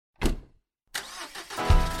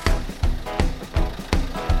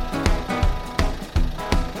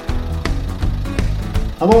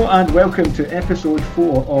Hello and welcome to episode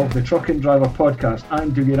 4 of the Trucking Driver podcast.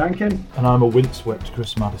 I'm Dougie Rankin. And I'm a windswept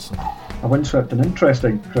Chris Madison. A windswept and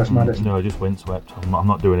interesting Chris Madison. No, just windswept. I'm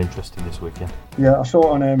not doing interesting this weekend. Yeah, I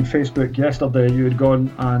saw on Facebook yesterday you had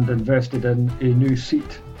gone and invested in a new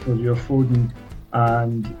seat for your Foden,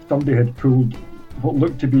 and somebody had pulled what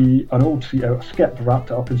looked to be an old seat out, Skip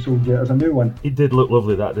wrapped it up and sold you as a new one. It did look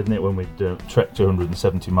lovely, that, didn't it, when we'd trekked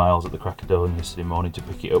 270 miles at the crack of dawn yesterday morning to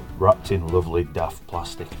pick it up, wrapped in lovely daft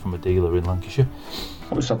plastic from a dealer in Lancashire.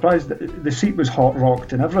 I was surprised that the seat was hot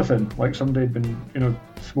rocked and everything, like somebody had been,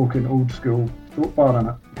 smoking old school soap bar in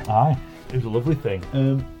it. Aye, it was a lovely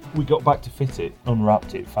thing. We got back to fit it,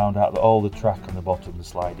 unwrapped it, found out that all the track on the bottom, the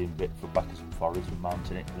sliding bit for backers and forwards and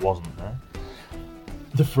mounting it, wasn't there.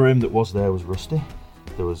 The frame that was there was rusty.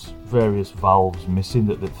 There was various valves missing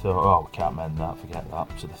that they thought, we can't mend that, forget that.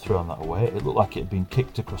 So they thrown that away. It looked like it had been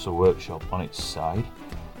kicked across a workshop on its side.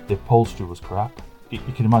 The upholstery was crap. You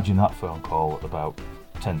can imagine that phone call at about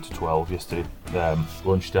 10 to 12 yesterday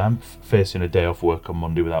lunchtime, facing a day off work on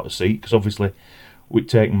Monday without a seat, because obviously we'd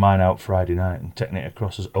taken mine out Friday night and taken it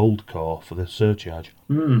across as old core for the surcharge.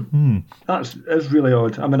 That's really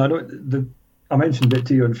odd. I mean, I mentioned it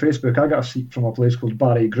to you on Facebook. I got a seat from a place called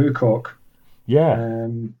Barry Grewcock. Yeah.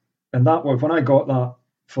 And that was, when I got that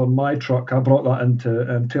for my truck, I brought that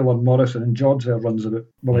into Taylor Morrison, and George there runs he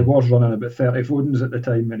was running about 30 Fodens at the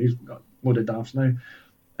time, and he's got a load of daffs now.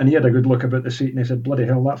 And he had a good look about the seat, and he said, bloody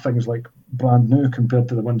hell, that thing's like brand new compared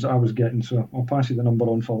to the ones that I was getting, so I'll pass you the number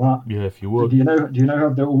on for that. Yeah, if you would. Do you now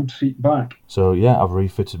have the old seat back? So yeah, I've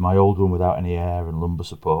refitted my old one without any air and lumbar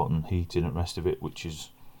support and heating and the rest of it, which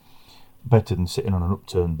is better than sitting on an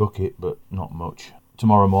upturned bucket, but not much.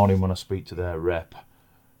 Tomorrow morning when I speak to their rep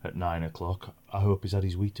at 9 o'clock, I hope he's had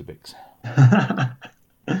his Weetabix.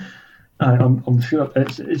 I'm sure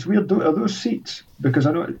it's weird. Are those seats? Because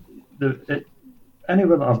I know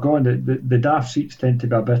anywhere that I've gone, the daft seats tend to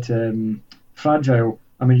be a bit fragile.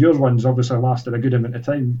 I mean, your one's obviously lasted a good amount of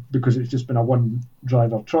time because it's just been a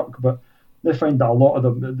one-driver truck, but they find that a lot of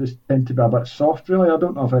them they tend to be a bit soft, really. I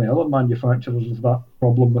don't know if any other manufacturers have that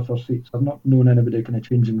problem with their seats. I've not known anybody kind of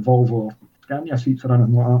changing Volvo or Scania seats or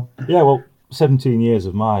anything like that. Yeah, well, 17 years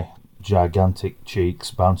of my gigantic cheeks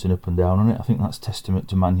bouncing up and down on it, I think that's testament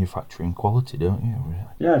to manufacturing quality, don't you, really?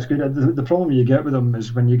 Yeah, it's good. The problem you get with them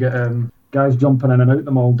is when you get guys jumping in and out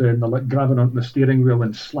them all day and they're like grabbing onto the steering wheel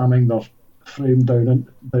and slamming their frame down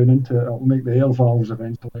into it. It'll make the air valves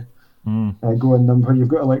eventually go in them, where you've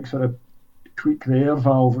got to like sort of tweak the air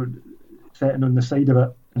valve setting on the side of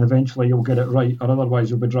it, and eventually you'll get it right, or otherwise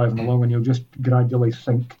you'll be driving along and you'll just gradually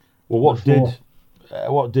sink. Well,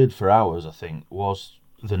 what did for hours, I think, was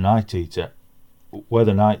the night heater. Where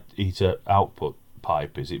the night heater output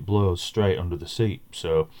pipe is, it blows straight under the seat.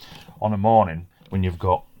 So on a morning when you've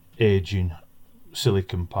got aging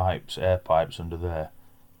silicon pipes, air pipes under there,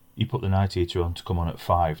 you put the night heater on to come on at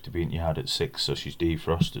 5 to be in the yard at 6, so she's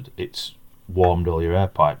defrosted. It's warmed all your air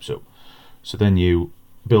pipes up. So then you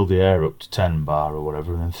build the air up to 10 bar or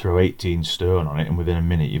whatever, and then throw 18 stone on it, and within a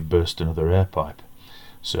minute you've burst another air pipe.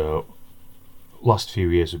 So last few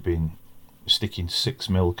years have been sticking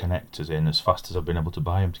 6mm connectors in as fast as I've been able to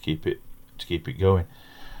buy them to keep it going.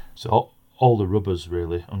 So all the rubbers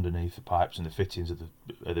really underneath the pipes and the fittings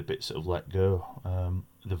are the bits that have let go.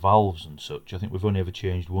 The valves and such, I think we've only ever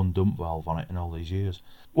changed one dump valve on it in all these years.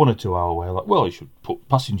 1 or 2 hour way, like, well, you should put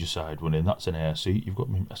passenger side one in, that's an air seat. You've got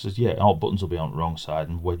me. I says, yeah, all buttons will be on the wrong side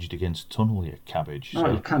and wedged against the tunnel, you cabbage.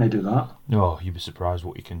 So, can I do that? Oh, you'd be surprised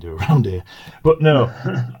what you can do around here. But no,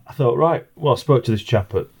 I thought, right, well, I spoke to this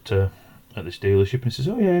chap at this dealership, and he says,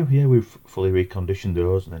 oh yeah, we've fully reconditioned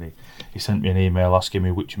those. And then he sent me an email asking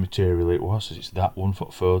me which material it was. Says, it's that 1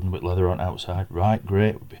 foot Foden with leather on outside. Right,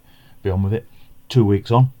 great, we'll be on with it. 2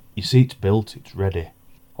 weeks on, your seat's built, it's ready.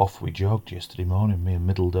 Off we jogged yesterday morning, me and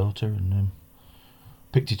middle daughter, and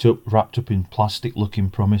picked it up, wrapped up in plastic, looking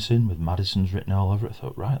promising, with Madison's written all over it. I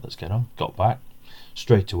thought, right, let's get on. Got back,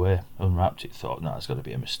 straight away, unwrapped it, thought, no, there's got to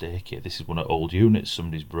be a mistake here. This is one of the old units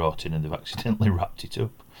somebody's brought in and they've accidentally wrapped it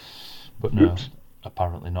up. But no,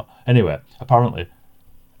 apparently not. Anyway, apparently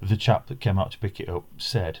the chap that came out to pick it up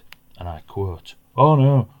said, and I quote, oh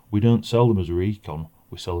no, we don't sell them as recon,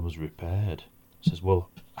 we sell them as repaired. Says, well,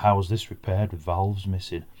 how's this repaired with valves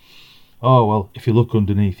missing? Oh, well, if you look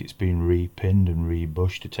underneath, it's been repinned and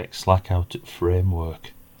rebushed to take slack out at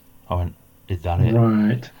framework. I went, is that it?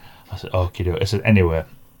 Right. I said, okay. I said, anyway,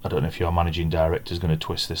 I don't know if your managing director's going to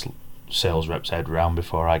twist this sales rep's head round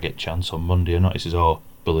before I get chance on Monday or not. He says, oh,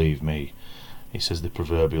 believe me. He says the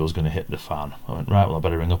proverbial's going to hit the fan. I went, right, well, I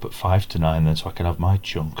better ring up at 5 to 9 then so I can have my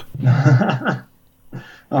chunk.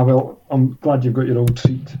 Well, I'm glad you've got your old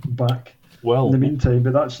seat back. Well, in the meantime.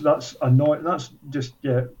 But that's annoying. That's just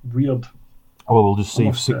weird. Well, we'll just see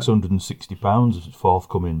if must, £660 is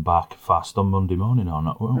forthcoming back fast on Monday morning or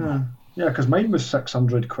not, won't we? Yeah, because mine was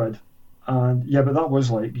 £600, and but that was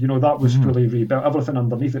that was fully rebuilt. Everything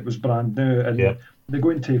underneath it was brand new, and they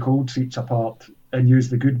go and take old seats apart and use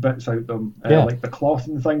the good bits out them, like the cloth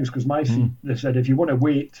and things. Because my seat, they said, if you want to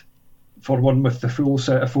wait for one with the full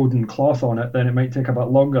set of folding cloth on it, then it might take a bit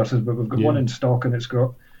longer. Says, but we've got one in stock, and it's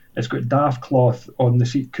got daft cloth on the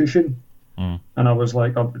seat cushion. And I was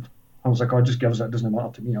like, oh, just give us it. It doesn't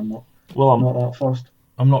matter to me. I'm not that fussed.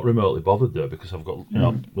 I'm not remotely bothered though, because I've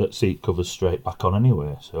got seat covers straight back on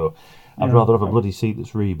anyway. So I'd rather have a bloody seat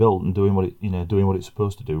that's rebuilt and doing what it's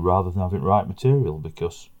supposed to do, rather than having right material.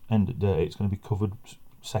 Because end of the day, it's going to be covered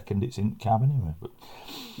second it's in cab anyway. But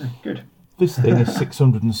good. This thing is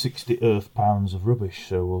 660 earth pounds of rubbish,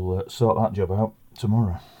 so we'll sort that job out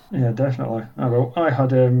tomorrow. Yeah, definitely. I will. I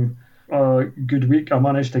had a good week. I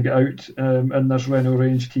managed to get out in this Renault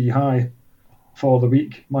Range T High for the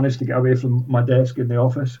week. Managed to get away from my desk in the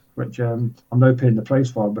office, which I'm now paying the price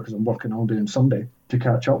for because I'm working all day on Sunday to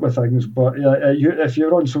catch up with things. But if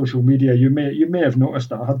you're on social media, you may have noticed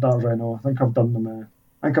that I had that Renault. I think I've done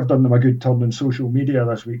them a good turn on social media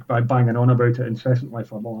this week by banging on about it incessantly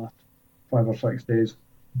for the last 5 or 6 days.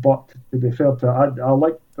 But to be fair to it, I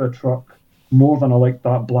liked the truck more than I liked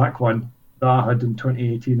that black one that I had in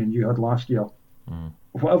 2018 and you had last year.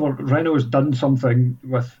 Whatever, Renault's done something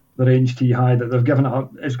with the Range T High that they've given it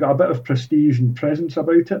it's got a bit of prestige and presence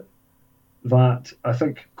about it that I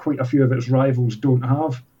think quite a few of its rivals don't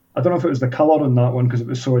have. I don't know if it was the colour on that one because it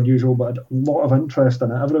was so unusual, but I had a lot of interest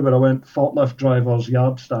in it. Everywhere I went, forklift drivers,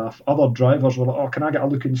 yard staff, other drivers were like, oh, can I get a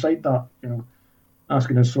look inside that?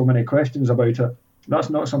 Asking us so many questions about it. That's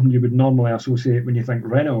not something you would normally associate when you think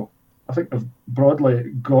Renault. I think they've broadly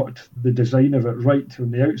got the design of it right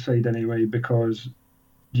on the outside anyway, because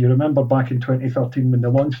do you remember back in 2013 when they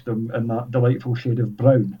launched them in that delightful shade of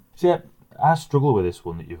brown? See, I struggle with this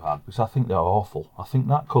one that you've had because I think they're awful. I think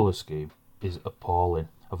that colour scheme is appalling.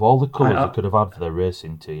 Of all the colours they could have had for their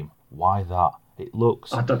racing team, why that? It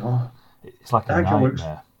looks... I don't know. It's like a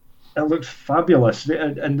nightmare. It looks fabulous.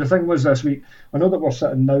 And the thing was this week, I know that we're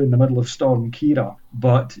sitting now in the middle of Storm Kira,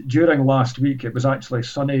 but during last week it was actually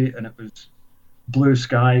sunny and it was blue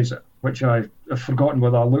skies, which I've forgotten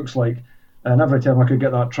what that looks like. And every time I could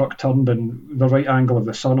get that truck turned and the right angle of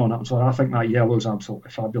the sun on it, so I think that yellow is absolutely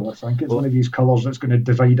fabulous. I think it's one of these colours that's going to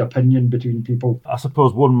divide opinion between people. I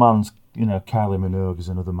suppose one man's, Kylie Minogue is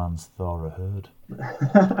another man's Thora Hird.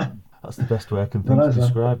 That's the best way I can think to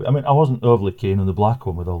describe it. I mean, I wasn't overly keen on the black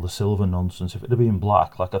one with all the silver nonsense. If it had been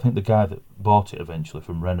black, I think the guy that bought it eventually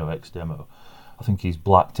from Renault X Demo, I think he's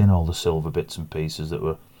blacked in all the silver bits and pieces that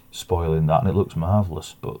were spoiling that, and it looks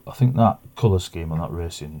marvellous. But I think that colour scheme on that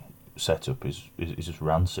racing setup is just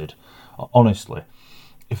rancid. Honestly,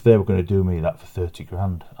 if they were going to do me that for 30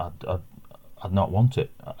 grand, I'd not want it.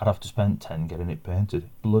 I'd have to spend 10 getting it painted.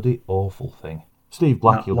 Bloody awful thing. Steve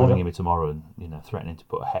Blackie will be ringing me tomorrow and threatening to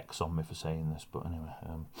put a hex on me for saying this. But anyway,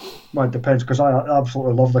 well, it depends, because I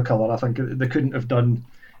absolutely love the colour. I think they couldn't have done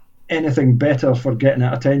anything better for getting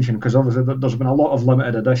it attention, because obviously there's been a lot of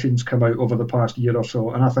limited editions come out over the past year or so,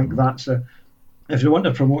 and I think that's if you want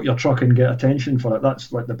to promote your truck and get attention for it,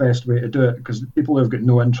 that's like the best way to do it, because people who've got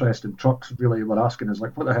no interest in trucks really were asking us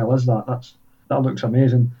like, what the hell is that? That looks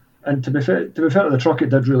amazing. And to be fair to the truck, it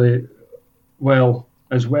did really well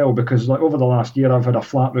as well, because like over the last year I've had a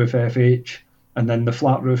flat roof FH and then the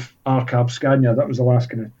flat roof R-Cab Scania. That was the last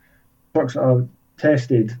kind of trucks that I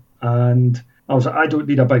tested, and I was like, I don't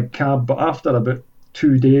need a big cab. But after about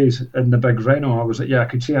 2 days in the big Renault, I was like, I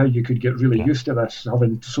could see how you could get really used to this,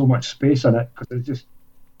 having so much space in it, because it's just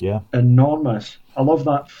enormous. I love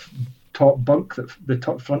that top bunk that the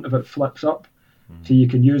top front of it flips up, so you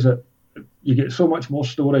can use it. You get so much more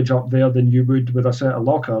storage up there than you would with a set of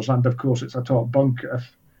lockers, and of course it's a top bunk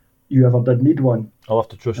if you ever did need one. I'll have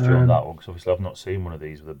to trust you on that one, because obviously I've not seen one of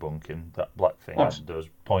these with a bunk in. That black thing has those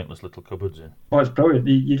pointless little cupboards in. Oh, it's brilliant.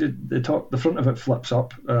 The front of it flips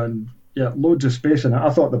up, and loads of space in it. I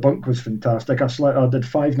thought the bunk was fantastic. I did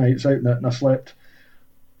 5 nights out in it, and I slept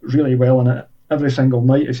really well in it every single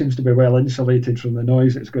night. It seems to be well insulated from the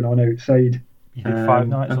noise that's going on outside. You did 5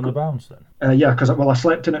 nights on the bounce then? Because I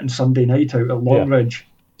slept in it on Sunday night out at Longridge,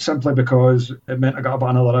 simply because it meant I got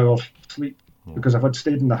about another hour's sleep. Yeah. Because if I'd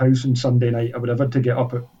stayed in the house on Sunday night, I would have had to get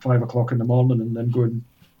up at 5 o'clock in the morning and then go and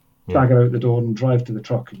stagger out the door and drive to the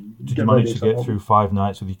truck. Did you manage to get through 5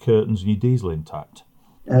 nights with your curtains and your diesel intact?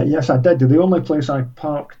 Yes, I did. The only place I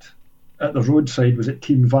parked at the roadside was at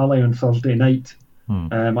Team Valley on Thursday night.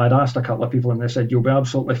 I'd asked a couple of people and they said, you'll be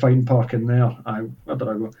absolutely fine parking there. Where did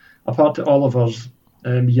I go? I parked at Oliver's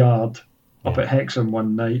yard up at Hexham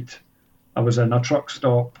one night. I was in a truck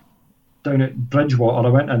stop down at Bridgewater.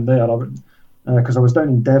 I went in there because I was down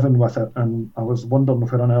in Devon with it and I was wondering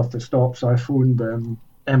where on earth to stop. So I phoned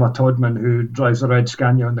Emma Todman, who drives the red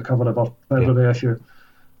Scania on the cover of our February issue.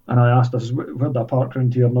 And I asked her, where'd I park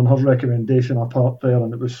around here? And on her recommendation, I parked there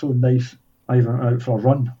and it was so nice. I even went out for a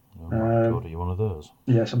run. God, are you one of those?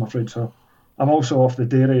 Yes, I'm afraid so. I'm also off the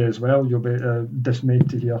dairy as well, you'll be dismayed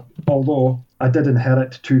to hear. Although I did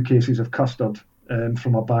inherit 2 cases of custard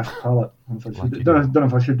from a bashed palate. I don't know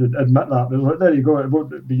if I should admit that, but like, there you go, it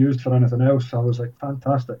won't be used for anything else. So I was like,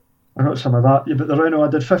 fantastic. I got some of that. Yeah, but the Renault, I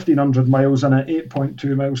did 1,500 miles in it,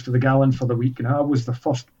 8.2 miles to the gallon for the week, and I was the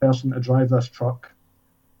first person to drive this truck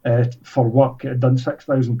for work. It had done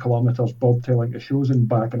 6,000 kilometres bobtailing to shows and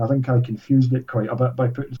back, and I think I confused it quite a bit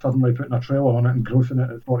by suddenly putting a trailer on it and grossing it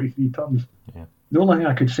at 43 tonnes. Yeah. The only thing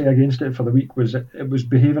I could say against it for the week was it was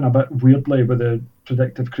behaving a bit weirdly with the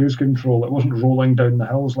predictive cruise control. It wasn't rolling down the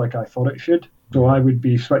hills like I thought it should. So I would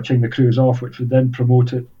be switching the cruise off, which would then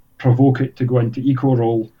provoke it to go into eco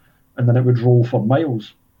roll, and then it would roll for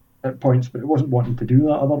miles at points, but it wasn't wanting to do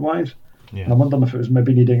that otherwise. Yeah. And I'm wondering if it was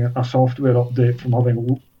maybe needing a software update from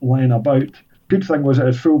having lying about. Good thing was it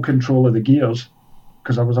had full control of the gears,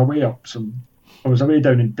 because I was away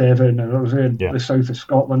down in Devon, and I was in the south of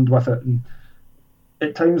Scotland with it, and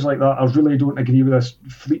at times like that I really don't agree with this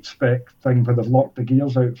fleet spec thing where they've locked the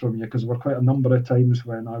gears out from you, because there were quite a number of times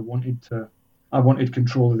when I wanted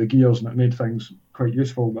control of the gears, and it made things quite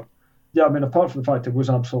useful. But yeah, I mean, apart from the fact it was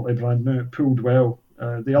absolutely brand new, it pulled well.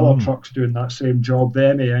 The other trucks doing that same job,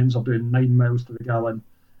 the MANs are doing 9 miles to the gallon.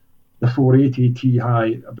 The 480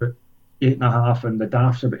 T-High about 8.5, and the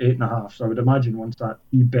DAF's about 8.5. So I would imagine once that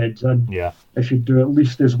beds in, it should do at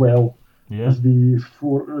least as well as the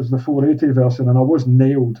 480 version. And I was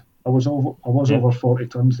nailed. I was over 40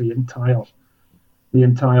 tons the entire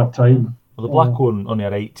time. Well, the black one only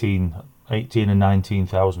had 18 and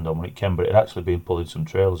 19,000 on when it came, but it had actually been pulling some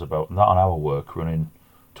trailers about, and that on our work running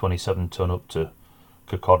 27 ton up to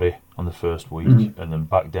Kirkcaldy on the first week, and then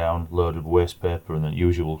back down loaded waste paper and then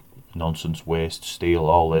usual nonsense waste, steel,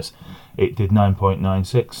 all this. It did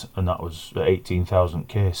 9.96, and that was at 18,000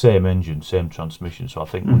 k. Same engine, same transmission. So I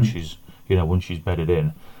think once she's bedded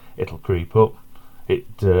in, it'll creep up. It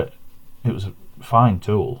was a fine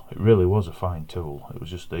tool. It really was a fine tool. It was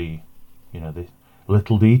just the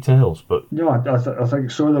little details. But I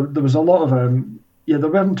think so. There was a lot of there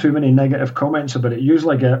weren't too many negative comments about it. You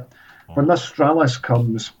usually get, when this Stralis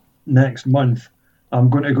comes next month, I'm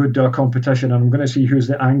going to go do a competition and I'm going to see who's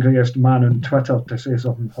the angriest man on Twitter to say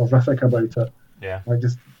something horrific about it. Yeah.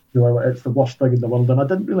 It's the worst thing in the world. And I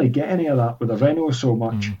didn't really get any of that with the Renault so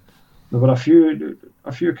much. There were a few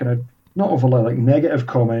kind of, not overly like negative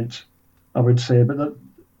comments, I would say, but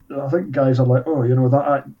I think guys are like,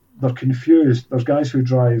 that they're confused. There's guys who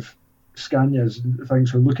drive Scanias and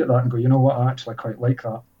things who look at that and go, you know what, I actually quite like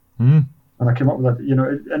that. And I came up with that,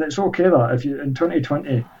 and it's okay that if you in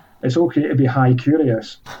 2020, it's okay to be high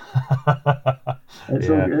curious.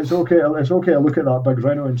 It's okay to look at that big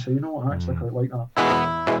Renault and say, you know what, I actually quite like that.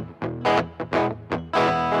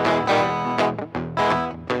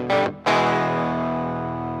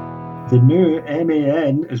 The new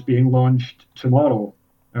MAN is being launched tomorrow.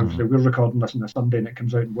 Obviously, we're recording this on a Sunday and it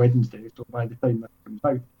comes out on Wednesday, so by the time that comes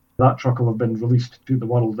out, that truck will have been released to the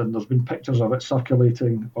world, and there's been pictures of it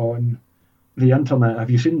circulating on the internet.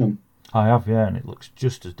 Have you seen them? I have, yeah, and it looks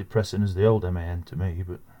just as depressing as the old MAN to me.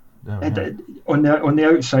 But on the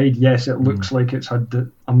outside, yes, it looks like it's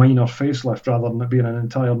had a minor facelift rather than it being an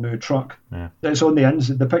entire new truck. Yeah. It's on the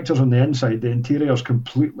inside. The pictures on the inside, the interior's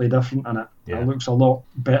completely different in it. Yeah. It looks a lot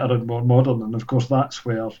better and more modern, and of course that's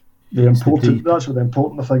where the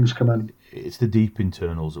important things come in. It's the deep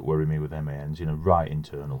internals that worry me with MANs. Right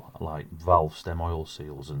internal, like valve stem oil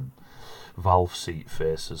seals and valve seat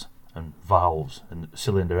faces and valves, and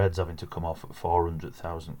cylinder heads having to come off at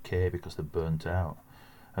 400,000 k because they're burnt out,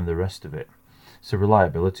 and the rest of it. It's the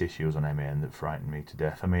reliability issues on MAN that frighten me to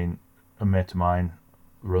death. I mean, a mate of mine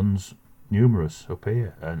runs numerous up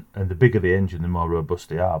here, and the bigger the engine, the more robust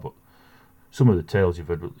they are. But some of the tales you've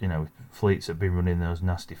heard, fleets have been running those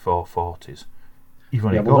nasty 440s. You've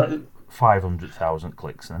only got 500,000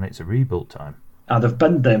 clicks, and then it's a rebuild time. They've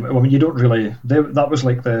binned them. I mean, you don't really. That was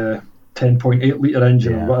like the 10.8 litre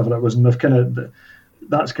engine or whatever it was, and that's kind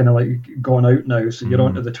of like gone out now. So you're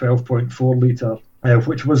onto the 12.4 litre,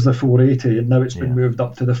 which was the 480, and now it's been moved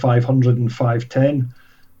up to the 500 and 510.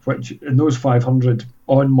 which in those 500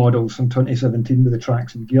 on models from 2017 with the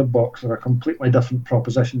tracks and gearbox are a completely different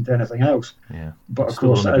proposition to anything else. Yeah, but of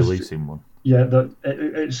still course, only releasing one. Yeah,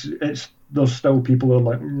 it's there's still people who are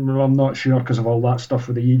like, I'm not sure because of all that stuff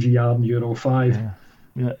with the EGR and Euro 5.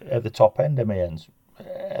 Yeah. At the top end, MANs,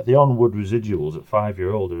 the onward residuals at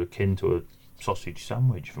 5-year-old are akin to a sausage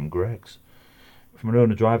sandwich from Greggs. From an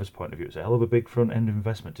owner-driver's point of view, it's a hell of a big front-end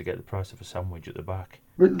investment to get the price of a sandwich at the back.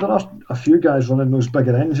 But there are a few guys running those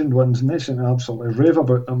bigger engined ones, and they seem to absolutely rave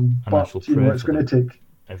about them. And but it's going to take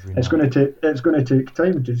it's going to take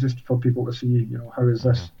time just for people to see, how is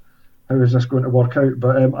this going to work out.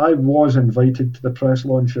 But I was invited to the press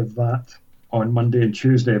launch of that on Monday and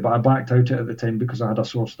Tuesday, but I backed out at the time because I had a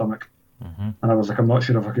sore stomach, and I was like, I'm not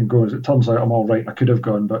sure if I can go. As it turns out, I'm all right. I could have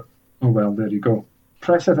gone, but oh well, there you go.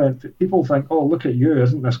 Press event, people think, oh, look at you,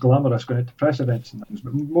 isn't this glamorous going to press events and things?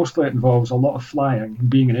 But mostly it involves a lot of flying and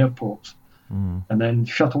being in airports, and then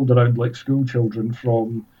shuttled around like school children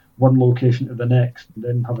from one location to the next, and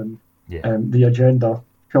then having the agenda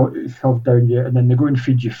shoved down you, and then they go and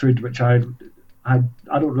feed you food, which I don't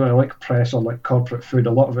really like press or like corporate food.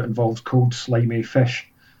 A lot of it involves cold, slimy fish.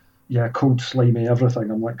 Yeah, cold, slimy everything.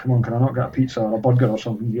 I'm like, come on, can I not get a pizza or a burger or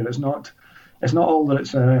something here? It's not all that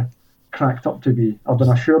it's cracked up to be. I've been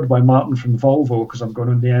assured by Martin from Volvo, because I'm going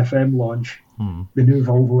on the FM launch. The new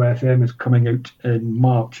Volvo FM is coming out in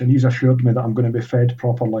March, and he's assured me that I'm going to be fed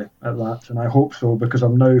properly at that, and I hope so, because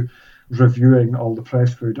I'm now reviewing all the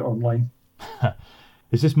press food online.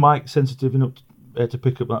 Is this mic sensitive enough to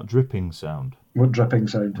pick up that dripping sound? What dripping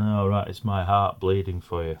sound? Oh, right, it's my heart bleeding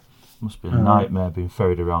for you. Must be a nightmare being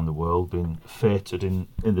ferried around the world, being feted in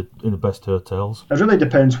the best hotels. It really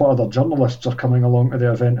depends what other journalists are coming along to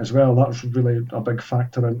the event as well. That's really a big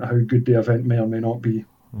factor into how good the event may or may not be.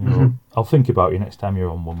 I'll think about you next time you're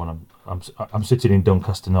on one when I'm sitting in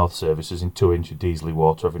Doncaster North Services in 2-inch diesely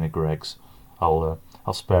water having a Greggs. I'll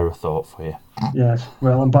spare a thought for you. Yes,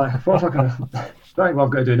 well, I'm back. What I've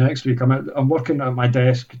got to do next week. I'm working at my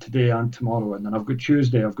desk today and tomorrow, and then I've got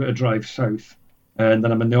Tuesday. I've got to drive south. And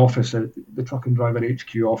then I'm in the office, at the Truck and Driver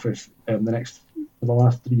HQ office, for the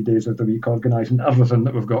last 3 days of the week, organising everything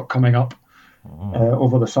that we've got coming up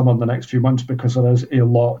over the summer, the next few months, because there is a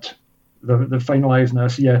lot. They're finalising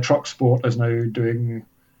this. Yeah, Truck Sport is now doing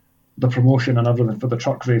the promotion and everything for the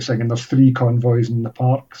truck racing, and there's 3 convoys in the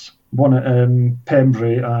parks, one at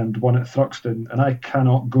Pembrey and one at Thruxton, and I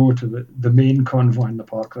cannot go to the main convoy in the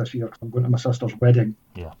park this year because I'm going to my sister's wedding.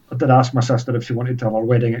 Yeah. I did ask my sister if she wanted to have her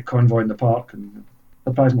wedding at Convoy in the park, and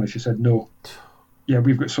surprisingly she said no. Yeah,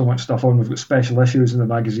 we've got so much stuff on. We've got special issues in the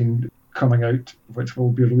magazine coming out, which we'll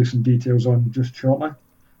be releasing details on just shortly.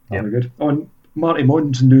 That'll be good. And Marty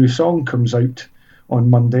Mohn's new song comes out on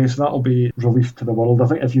Monday, so that'll be released to the world. I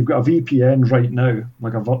think if you've got a VPN right now,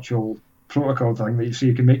 like a virtual protocol thing that you see,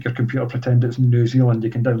 you can make your computer pretend it's in New Zealand, you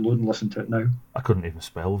can download and listen to it now. I couldn't even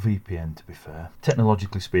spell VPN, to be fair.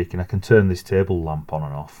 Technologically speaking, I can turn this table lamp on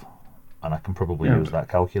and off, and I can probably use that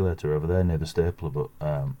calculator over there near the stapler, but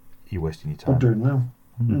you're wasting your time. I'm doing well.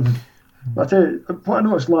 But I tell you, what I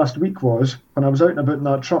noticed last week was, when I was out and about in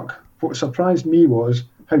that truck, what surprised me was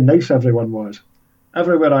how nice everyone was.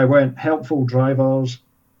 Everywhere I went, helpful drivers,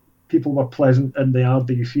 people were pleasant in the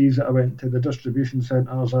RDCs that I went to, the distribution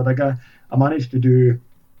centres. I managed to do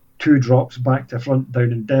 2 drops back to front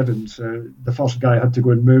down in Devon. So the first guy had to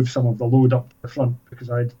go and move some of the load up to the front because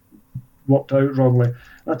I'd worked out wrongly.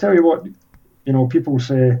 And I tell you what, people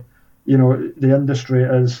say, the industry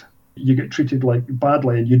is, you get treated like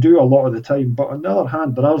badly, and you do a lot of the time. But on the other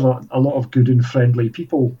hand, there are a lot of good and friendly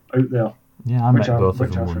people out there. Yeah, I met both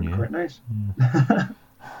of them one year. Quite nice.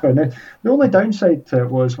 Quite nice. The only downside to it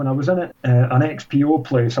was when I was in an XPO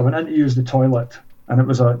place, I went in to use the toilet, and it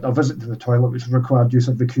was a visit to the toilet which required use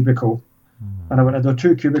of the cubicle. And I went in, there were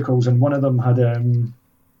 2 cubicles, and one of them had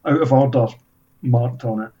out of order marked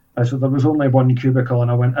on it. So there was only 1 cubicle, and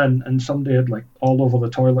I went in, and somebody had like all over the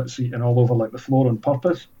toilet seat and all over like the floor on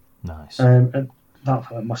purpose. Nice. And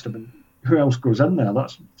that must have been, who else goes in there?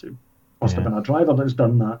 That must have been a driver that's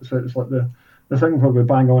done that. So it's like the thing where we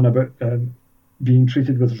bang on about being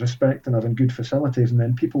treated with respect and having good facilities, and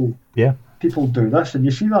then people do this, and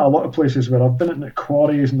you see that a lot of places where I've been in at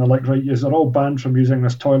quarries, and they're like, right, they're all banned from using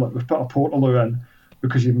this toilet. We've put a portaloo in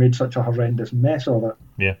because you've made such a horrendous mess of it.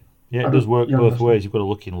 Yeah, it does work both ways. You've got to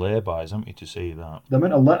look in lay-bys, haven't you, to see that. The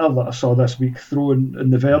amount of litter that I saw this week thrown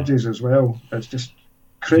in the verges as well, it's just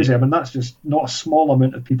crazy. I mean, that's just not a small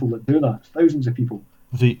amount of people that do that. It's thousands of people.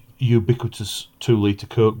 The ubiquitous 2-litre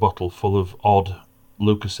Coke bottle full of odd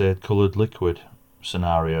Lucasade coloured liquid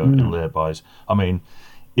scenario in lay-bys. I mean,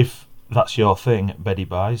 if that's your thing at Beddy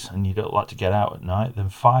Buys and you don't like to get out at night, then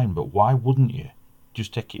fine, but why wouldn't you?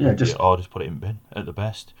 Just take it Yeah, with you, or just put it in bin at the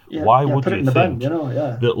best. Yeah, Why yeah, would put it you in the think bin,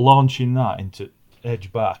 yeah. that launching that into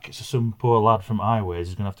Edge back, so some poor lad from Highways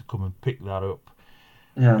is going to have to come and pick that up?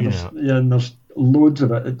 Yeah, and there's loads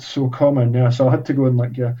of it. It's so common. Yeah, so I had to go in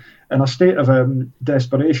in a state of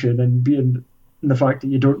desperation and being in the fact that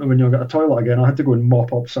you don't know when you'll get a toilet again. I had to go and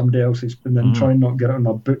mop up somebody else's and then try and not get it on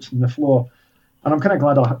my boots on the floor. And I'm kind of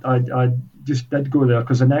glad I just did go there,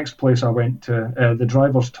 because the next place I went to, the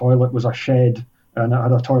driver's toilet was a shed, and it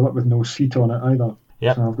had a toilet with no seat on it either.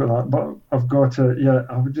 Yeah. So I've got that, but I've got to.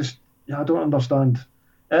 I don't understand.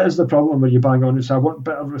 It is the problem where you bang on. I want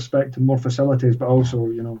better respect and more facilities, but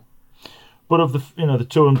also, But of the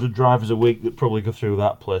 200 drivers a week that probably go through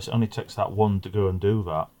that place, it only takes that one to go and do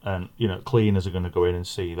that, and cleaners are going to go in and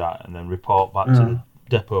see that, and then report back to the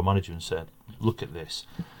depot manager and say, "Look at this."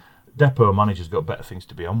 Depot manager's got better things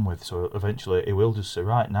to be on with, so eventually he will just say,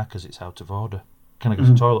 "Right, knackers, it's out of order. Can I go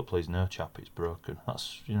to the toilet, please?" "No, chap, it's broken."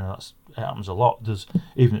 It happens a lot. There's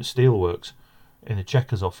even at Steelworks, in the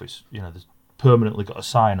checkers office, there's permanently got a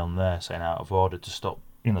sign on there saying out of order to stop.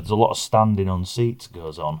 There's a lot of standing on seats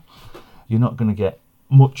goes on. You're not going to get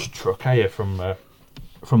much truck, are you,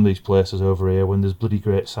 from these places over here when there's bloody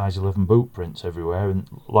great size 11 boot prints everywhere, and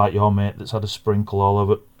like your mate that's had a sprinkle all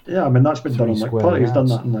over. Yeah, I mean, that's been done on Putty's done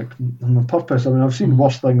that on purpose. I mean, I've seen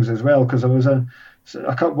worse things as well, because I was in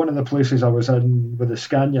one of the places I was in with the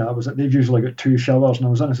Scania. They've usually got 2 showers, and I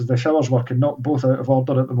was in. It says the showers working, not both out of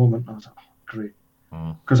order at the moment. And I was like, oh, great,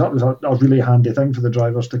 because that was a really handy thing for the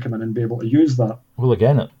drivers to come in and be able to use that. Well,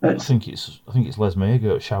 again, I think it's Les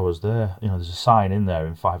Mago showers there. There's a sign in there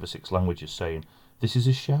in 5 or 6 languages saying this is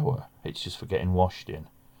a shower. It's just for getting washed in.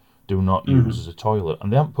 Do not use as a toilet,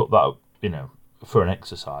 and they haven't put that up, for an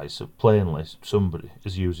exercise. So plainly, somebody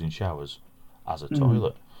is using showers as a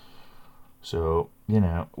toilet. So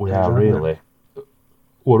we're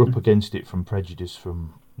up against it from prejudice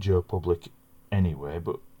from Joe Public anyway,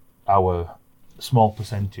 but our small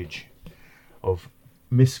percentage of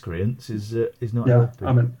miscreants is not helping.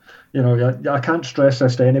 I mean, I can't stress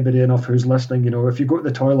this to anybody enough who's listening. If you go to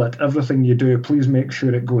the toilet, everything you do, please make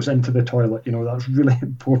sure it goes into the toilet. That's really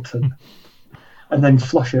important. And then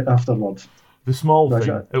flush it afterwards. The small thing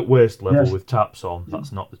at waist level with taps on,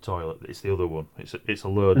 that's not the toilet. It's the other one. It's a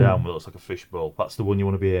lower down that looks like a fishbowl. That's the one you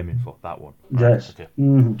want to be aiming for, that one. Right? Yes. Okay.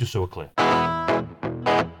 Just so we're clear.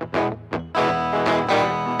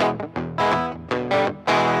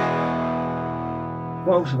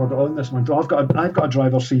 What else have I got on this one? I've got a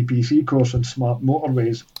driver CPC course in smart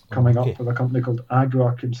motorways coming up with a company called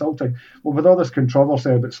Agua Consulting. Well, with all this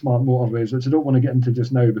controversy about smart motorways, which I don't want to get into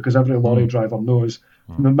just now, because every lorry driver knows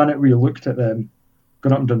from the minute we looked at them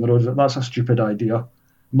going up and down the roads, that's a stupid idea.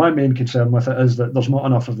 My main concern with it is that there's not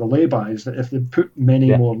enough of the lay-bys, that if they put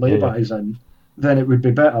many more lay-bys in, then it would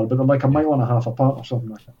be better, but they're like a mile and a half apart or something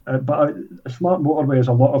like that. But a smart motorway is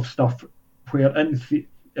a lot of stuff where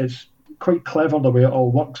it's quite clever the way it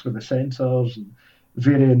all works with the sensors and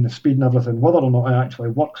varying the speed and everything. Whether or not it actually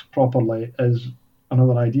works properly is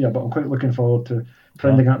another idea, but I'm quite looking forward to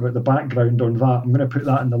finding out about the background on that. I'm going to put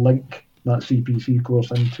that in the link, that CPC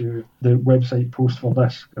course, into the website post for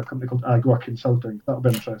this, a company called Agua Consulting. That'll be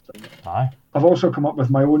interesting. Aye. I've also come up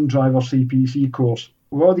with my own driver CPC course.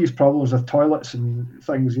 With all these problems with toilets and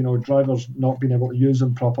things, drivers not being able to use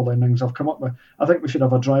them properly and things, I've come up with, I think we should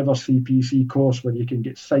have a driver CPC course where you can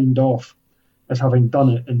get signed off as having done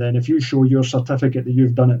it, and then if you show your certificate that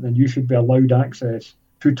you've done it, then you should be allowed access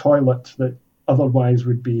to toilets that otherwise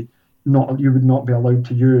you would not be allowed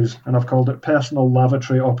to use. And I've called it Personal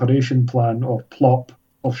Lavatory Operation Plan, or PLOP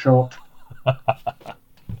for short.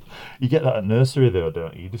 You get that at nursery though,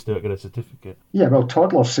 don't you? You just don't get a certificate. Yeah, well,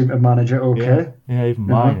 toddlers seem to manage it okay. Yeah, even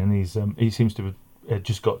mine. And he seems to have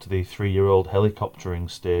just got to the 3-year-old helicoptering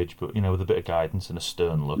stage, but with a bit of guidance and a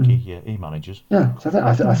stern look, he manages. Yeah, so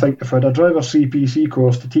I think if I had a driver CPC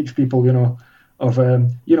course to teach people, what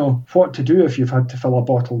to do if you've had to fill a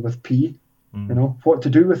bottle with pee, what to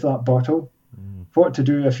do with that bottle, what to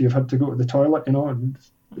do if you've had to go to the toilet,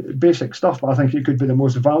 basic stuff. But I think it could be the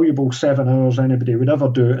most valuable 7 hours anybody would ever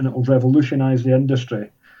do, and it will revolutionise the industry.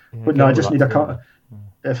 Yeah, but I just need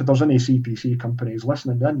if there's any CPC companies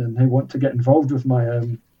listening in and they want to get involved with my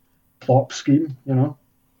plop scheme, we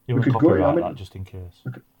could go to that just in case.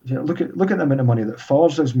 Look at the amount of money that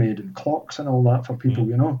Forza has made and clocks and all that for people,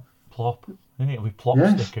 Plop. It'll be plop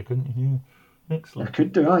sticker, couldn't you? Yeah. Excellent. I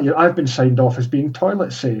could do that. I've been signed off as being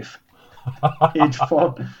toilet safe. age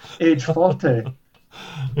 40.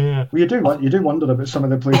 Yeah. Well, you do wonder about some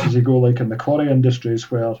of the places you go, like in the quarry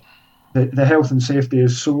industries, where the health and safety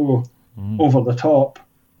is so over the top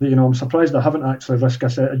I'm surprised I haven't actually risk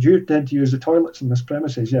assessed. Do you tend to use the toilets in this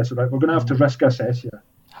premises? Yes, right. We're going to have to risk assess you.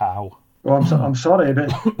 How? Well, I'm sorry,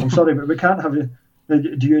 but we can't have you.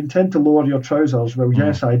 Do you intend to lower your trousers? Well,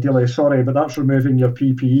 yes, ideally. Sorry, but that's removing your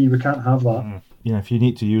PPE. We can't have that. If you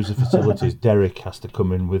need to use the facilities, Derek has to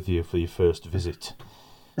come in with you for your first visit.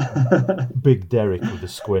 Big Derek with a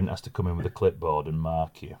squint has to come in with a clipboard and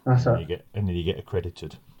mark you. That's and it. And then you get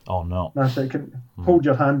accredited or not. That's it. Hold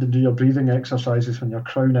your hand and do your breathing exercises when you're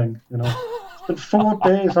crowning. It's been 4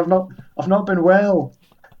 days. I've not been well.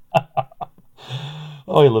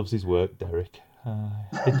 Oh, he loves his work, Derek.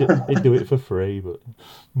 He'd do it for free, but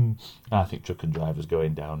I think Truck and Driver's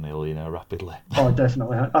going downhill, rapidly. Oh,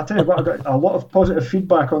 definitely. I tell you what, I got a lot of positive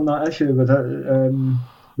feedback on that issue with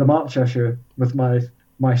the March issue with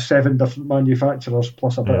my 7 different manufacturers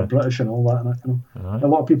plus a bit of British and all that. And a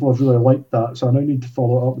lot of people have really liked that, so I now need to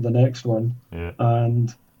follow it up with the next one. Yeah.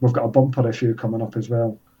 And we've got a bumper issue coming up as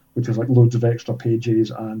well, which is like loads of extra pages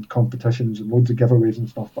and competitions and loads of giveaways and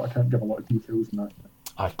stuff, but I can't give a lot of details on that.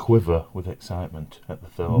 I quiver with excitement at the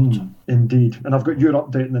thought. Indeed. And I've got your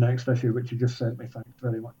update in the next issue, which you just sent me. Thanks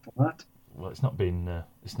very much for that. Well, it's not been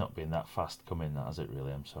that fast coming, that has it?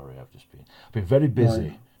 Really, I'm sorry. I've been very busy.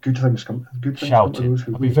 Right. Good things come to shouting. those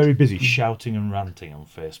who I've been wait. very busy shouting and ranting on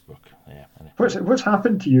Facebook. Yeah. Anyway. What's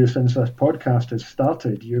happened to you since this podcast has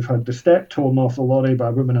started? You've had the step torn off the lorry by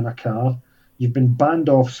a woman in a car. You've been banned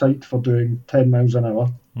off site for doing 10 miles an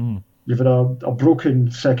hour. You've had a broken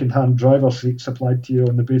second-hand driver's seat supplied to you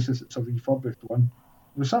on the basis it's a refurbished one.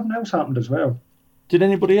 There's something else happened as well. Did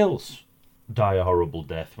anybody else die a horrible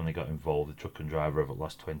death when they got involved with Truck and Driver over the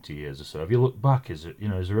last 20 years or so? Have you looked back? Is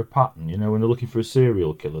there a pattern? When they're looking for a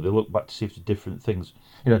serial killer, they look back to see if there's different things,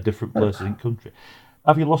 different places in country.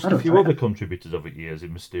 Have you lost a few other contributors over the years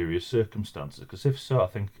in mysterious circumstances? Because if so, I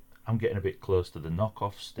think I'm getting a bit close to the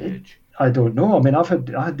knockoff stage. I don't know. I mean, I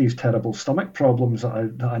had these terrible stomach problems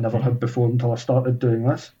that I never had before until I started doing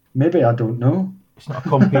this. Maybe I don't know. It's not a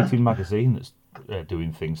competing magazine that's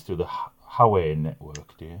doing things through the Huawei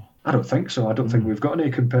network, do you? I don't think so. I don't think we've got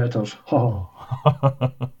any competitors. I'm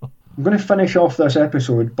going to finish off this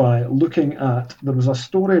episode by looking at, there was a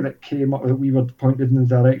story that came up that we were pointed in the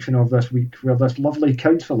direction of this week, where this lovely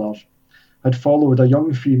counsellor had followed a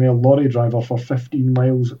young female lorry driver for 15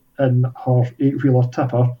 miles in her 8-wheeler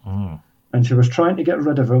tipper, and she was trying to get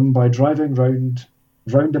rid of him by driving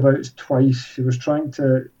roundabouts twice. She was trying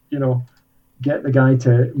to, get the guy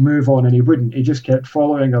to move on, and he wouldn't. He just kept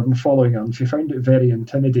following her, and she found it very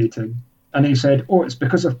intimidating. And he said, "Oh, it's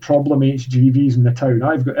because of problem HGVs in the town.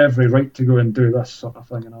 I've got every right to go and do this sort of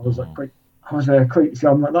thing." And I was quite.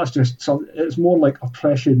 I'm like, that's just it's more like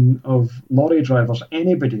oppression of lorry drivers.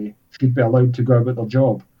 Anybody should be allowed to go about their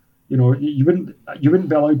job. You wouldn't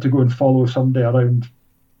be allowed to go and follow somebody around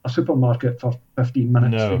a supermarket for 15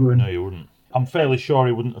 minutes. No, you wouldn't. I'm fairly sure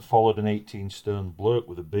he wouldn't have followed an 18-stone bloke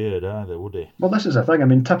with a beard either, would he? Well, this is the thing. I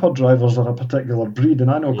mean, tipper drivers are a particular breed,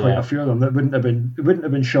 and I know quite a few of them that wouldn't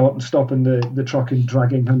have been shot and stopping the truck and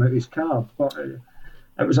dragging him out of his car. But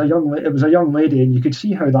it was a young lady, and you could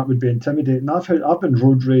see how that would be intimidating. I've been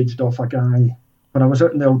road raged off a guy when I was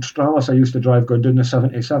out in the old Stralis. I used to drive going down the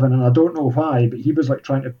 77, and I don't know why, but he was like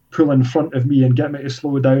trying to pull in front of me and get me to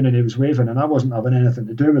slow down, and he was waving, and I wasn't having anything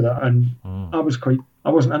to do with it, and I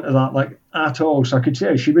wasn't into that like at all. So I could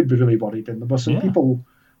say she would be really worried, and there were some people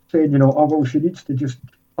saying, oh well, she needs to just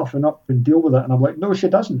toughen up and deal with it, and I'm like, no, she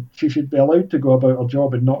doesn't. She should be allowed to go about her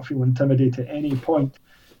job and not feel intimidated at any point,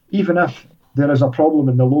 even if there is a problem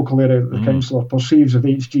in the local area that the councillor perceives of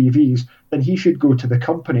HGVs, then he should go to the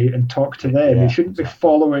company and talk to them. He shouldn't be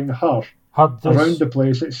following her around the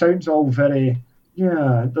place. It sounds all very,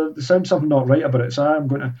 there sounds something not right about it. So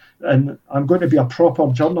I'm going to be a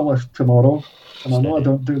proper journalist tomorrow, and I know I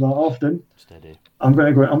don't do that often. Steady. I'm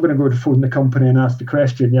going to go to phone the company and ask the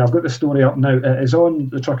question. Yeah, I've got the story up now. It is on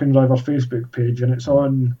the Truck and Driver Facebook page, and it's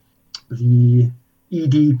on the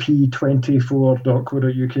edp24.co.uk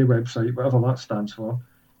website, whatever that stands for.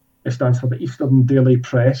 It stands for the Eastern Daily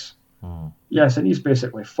Press. Yes, and he's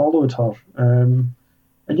basically followed her. And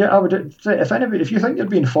I would say, if you think you're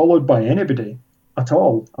being followed by anybody at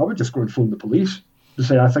all, I would just go and phone the police to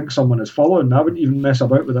say I think someone is following. I wouldn't even mess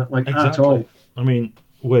about with it at all. I mean,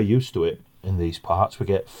 we're used to it in these parts. We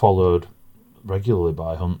get followed regularly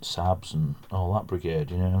by Hunt, Sabs and all that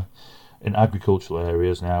brigade, In agricultural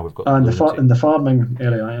areas now, we've got in the farming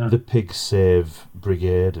area, the Pig Save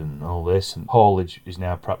Brigade and all this, and haulage is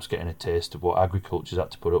now perhaps getting a taste of what agriculture's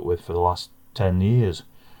had to put up with for the last 10 years.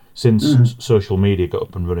 Since social media got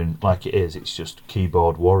up and running like it is, it's just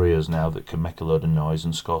keyboard warriors now that can make a load of noise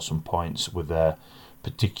and score some points with their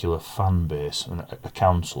particular fan base and a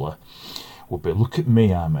counsellor. would be, look at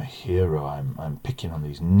me, I'm a hero, I'm picking on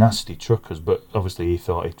these nasty truckers, but obviously he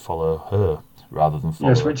thought he'd follow her rather than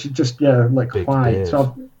follow which is just, like, Big why? Dave.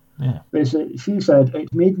 So, basically, she said,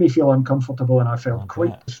 it made me feel uncomfortable and I felt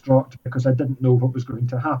quite distraught because I didn't know what was going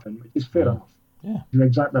to happen, which is fair enough. Yeah. You're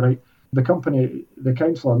exactly right. The company, the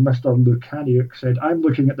councillor, Mr. Lukaniuk, said, I'm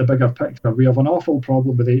looking at the bigger picture. We have an awful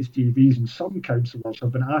problem with HGVs, and some councillors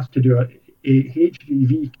have been asked to do a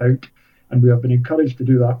HGV count, and we have been encouraged to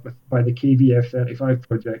do that by the KVF35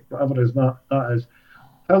 project, whatever is that is.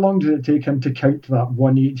 How long did it take him to count that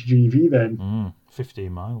one HGV then?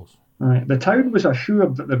 15 miles. Right. The town was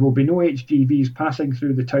assured that there will be no HGVs passing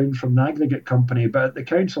through the town from the aggregate company, but at the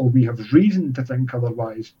council we have reason to think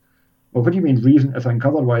otherwise. Well, what do you mean reason to think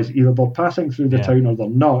otherwise? Either they're passing through the town or they're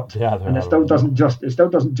not. Yeah, and it still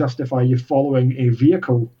doesn't justify you following a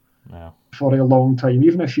vehicle for a long time,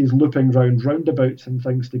 even if she's looping round roundabouts and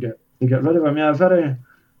things to get rid of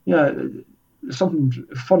him. Something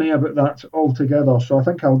funny about that altogether. So I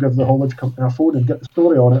think I'll give the haulage company a phone and get the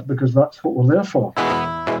story on it, because that's what we're there for.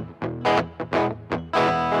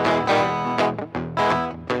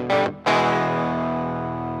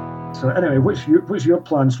 So anyway, what's your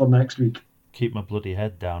plans for next week? Keep my bloody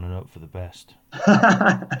head down and hope for the best.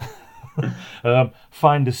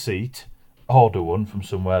 Find a seat, order one from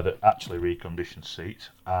somewhere that actually reconditions seats,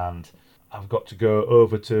 and I've got to go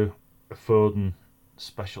over to a Foden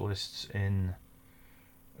specialists in...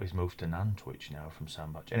 He's moved to Nantwich now from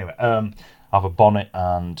Sandbach. Anyway, I have a bonnet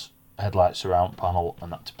and headlight surround panel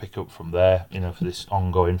and that to pick up from there, for this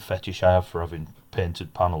ongoing fetish I have for having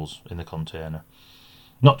painted panels in the container.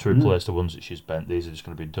 Not to replace the ones that she's bent. These are just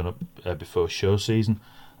going to be done up before show season.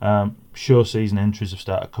 Show season entries have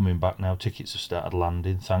started coming back now. Tickets have started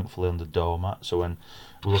landing, thankfully, on the doormat. So when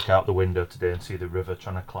we look out the window today and see the river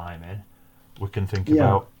trying to climb in, we can think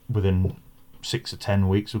about within 6 or 10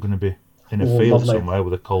 weeks we're going to be in a field somewhere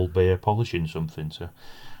with a cold beer polishing something. So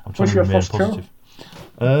I'm trying to remain positive.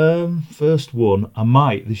 First one, I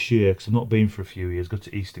might this year, because I've not been for a few years, go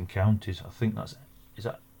to Eastern Counties. I think is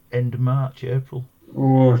that end of March, April?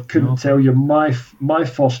 Oh, couldn't tell you. My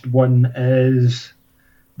first one is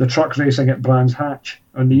the truck racing at Brands Hatch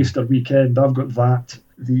on the Easter weekend. I've got that.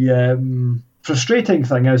 The frustrating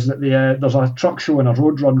thing is that there's a truck show and a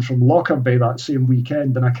road run from Lockerbie that same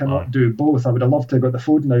weekend, and I cannot do both. I would have loved to have got the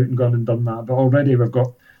Foden out and gone and done that, but already we've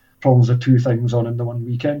got problems with two things on in the one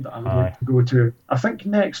weekend that I would like to go to. I think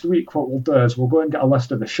next week what we'll do is we'll go and get a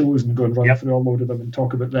list of the shows and go and run through a load of them and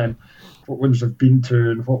talk about them, what ones we've been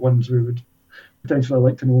to and what ones we would potentially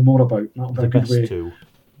like to know more about. That'll be a good way. The best two,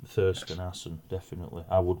 Thirsk and Assen, definitely.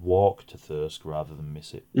 I would walk to Thirsk rather than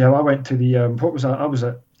miss it. Yeah, well, I went to the what was that? I was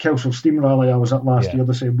at Kelso Steam Rally. I was at last year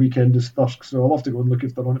the same weekend as Thirsk, so I'll have to go and look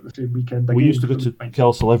if they're on at the same weekend. We used to go to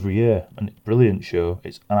Kelso every year, and it's a brilliant show.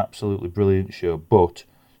 It's an absolutely brilliant show, but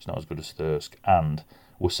it's not as good as Thirsk, and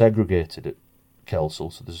we're segregated at Kelso,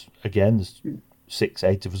 so there's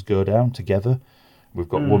 6-8 of us go down together. We've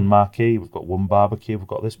got one marquee, we've got one barbecue, we've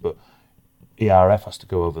got this, but ERF has to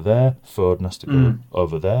go over there, Foden has to go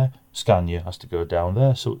over there, Scania has to go down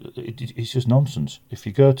there, so it's just nonsense. If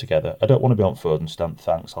you go together, I don't want to be on Foden stand,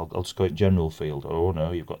 thanks, I'll just go in general field. Oh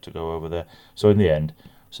no, you've got to go over there. So in the end, I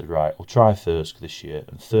said, right, we'll try Thirsk this year,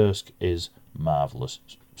 and Thirsk is marvellous.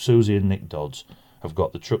 Susie and Nick Dodds have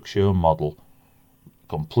got the truck show model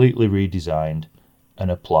completely redesigned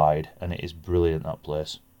and applied, and it is brilliant, that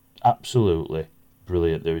place. Absolutely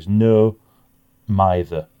brilliant. There is no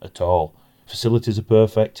mither at all. Facilities are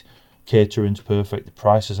perfect, catering's perfect, the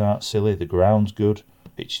prices aren't silly, the ground's good.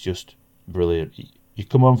 It's just brilliant. You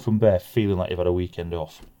come home from there feeling like you've had a weekend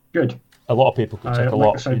off. Good. A lot of people could take a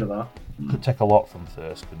lot. The sound of that. Could take a lot from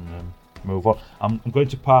Thirsk and move on. I'm going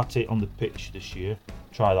to party on the pitch this year.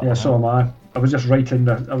 Try that. Yeah, so am I. I was just writing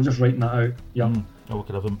that out. Yeah. We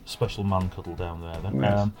could have a special man cuddle down there then.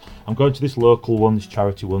 Yes. I'm going to this local one, this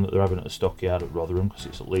charity one that they're having at a stockyard at Rotherham, because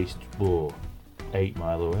it's at least 8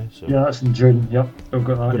 mile away. So yeah, that's in June. Yep, I've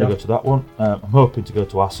got that. I'm going to go to that one. I'm hoping to go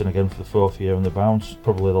to Assen again for the 4th year on the bounce.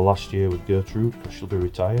 Probably the last year with Gertrude, because she'll be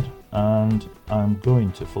retired. And I'm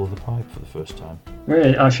going to Follow the Pipe for the first time.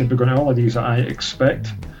 Well, I should be going to all of these, I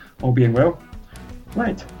expect, all being well.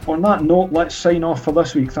 Right, on that note, let's sign off for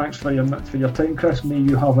this week. Thanks for your time, Chris. May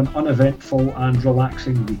you have an uneventful and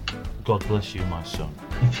relaxing week. God bless you, my son.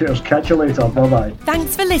 Cheers, catch you later, bye-bye.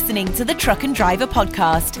 Thanks for listening to the Truck and Driver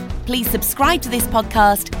podcast. Please subscribe to this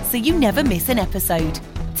podcast so you never miss an episode.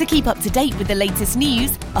 To keep up to date with the latest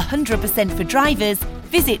news, 100% for drivers,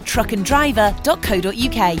 visit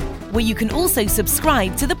truckanddriver.co.uk, where you can also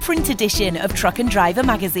subscribe to the print edition of Truck and Driver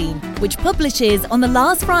magazine, which publishes on the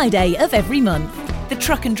last Friday of every month. The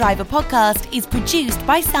Truck and Driver podcast is produced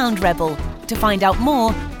by Sound Rebel To find out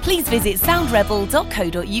more, please visit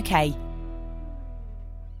soundrebel.co.uk.